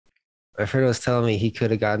My friend was telling me he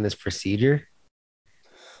could have gotten this procedure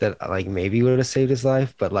that like maybe would have saved his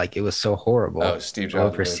life, but like it was so Oh, horrible Steve of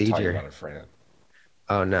a Jobs was talking procedure. about a friend.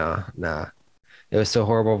 Oh no, nah. It was so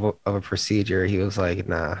horrible of a procedure. He was like,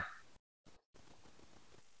 nah.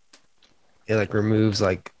 It like removes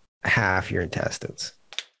like half your intestines.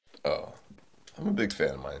 Oh, I'm a big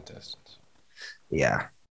fan of my intestines. Yeah,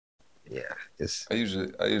 yeah. It's I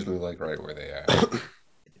usually like right where they are.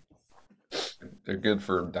 They're good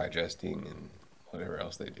for digesting and whatever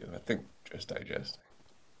else they do. I think just digesting,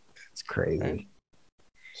 it's right? crazy.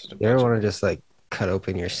 Just a You ever bunch of. want to just like cut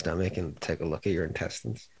open your stomach and take a look at your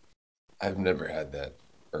intestines? I've never had that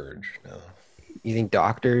urge. No. You think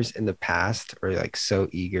doctors in the past are like so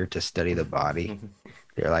eager to study the body?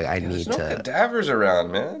 They're like, I Yeah, there's need no to, cadavers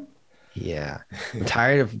around, man. yeah. I'm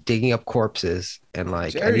tired of digging up corpses and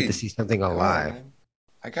like I need to Jerry, see something come on, alive. man.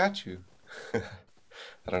 I got you.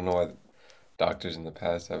 I don't know why doctors in the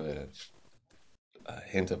past have a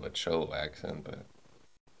hint of a Cholo accent, but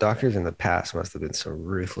Doctors in the past must have been some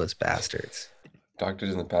ruthless bastards.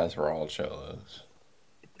 doctors in the past were all Cholos.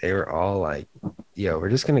 They were all like, yo, we're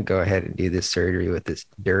just gonna go ahead and do this surgery with this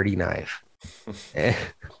dirty knife. And,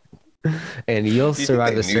 and you'll Do you think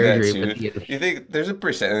survive they the knew that surgery, but too? the Do you think there's a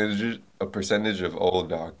percentage of old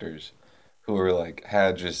doctors who were like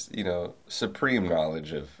had just, supreme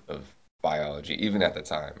knowledge of biology even at the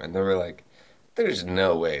time, and they were like, there's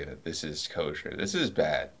no way that this is kosher. This is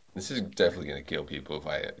bad. This is definitely gonna kill people if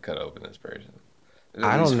I cut open this person. There's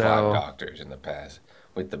at I least don't five know. doctors in the past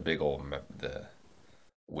with the big old the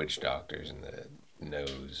witch doctors and the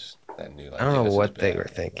nose that knew I like, don't yeah, know this is what they were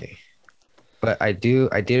bad. thinking. But I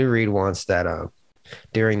did read once that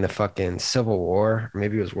during the fucking Civil War, or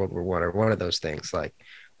maybe it was World War One or one of those things, like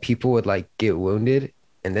people would like get wounded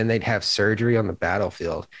and then they'd have surgery on the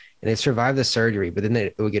battlefield and they'd survive the surgery, but then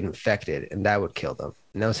it would get infected and that would kill them.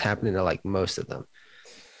 And that was happening to like most of them.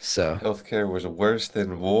 So Healthcare was worse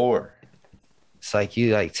than war. it's like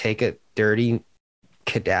you like take a dirty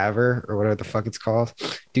cadaver or whatever the fuck it's called,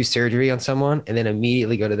 do surgery on someone, and then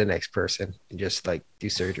immediately go to the next person and just like do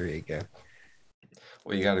surgery again.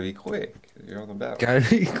 Well, you got to be quick. You're on the Gotta battlefield.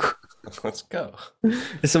 be Let's go.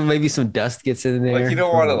 some maybe some dust gets in Like you there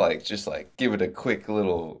don't want to from like just like give it a quick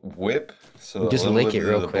little whip so a just little lick bit it of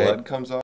real the quick. blood comes off.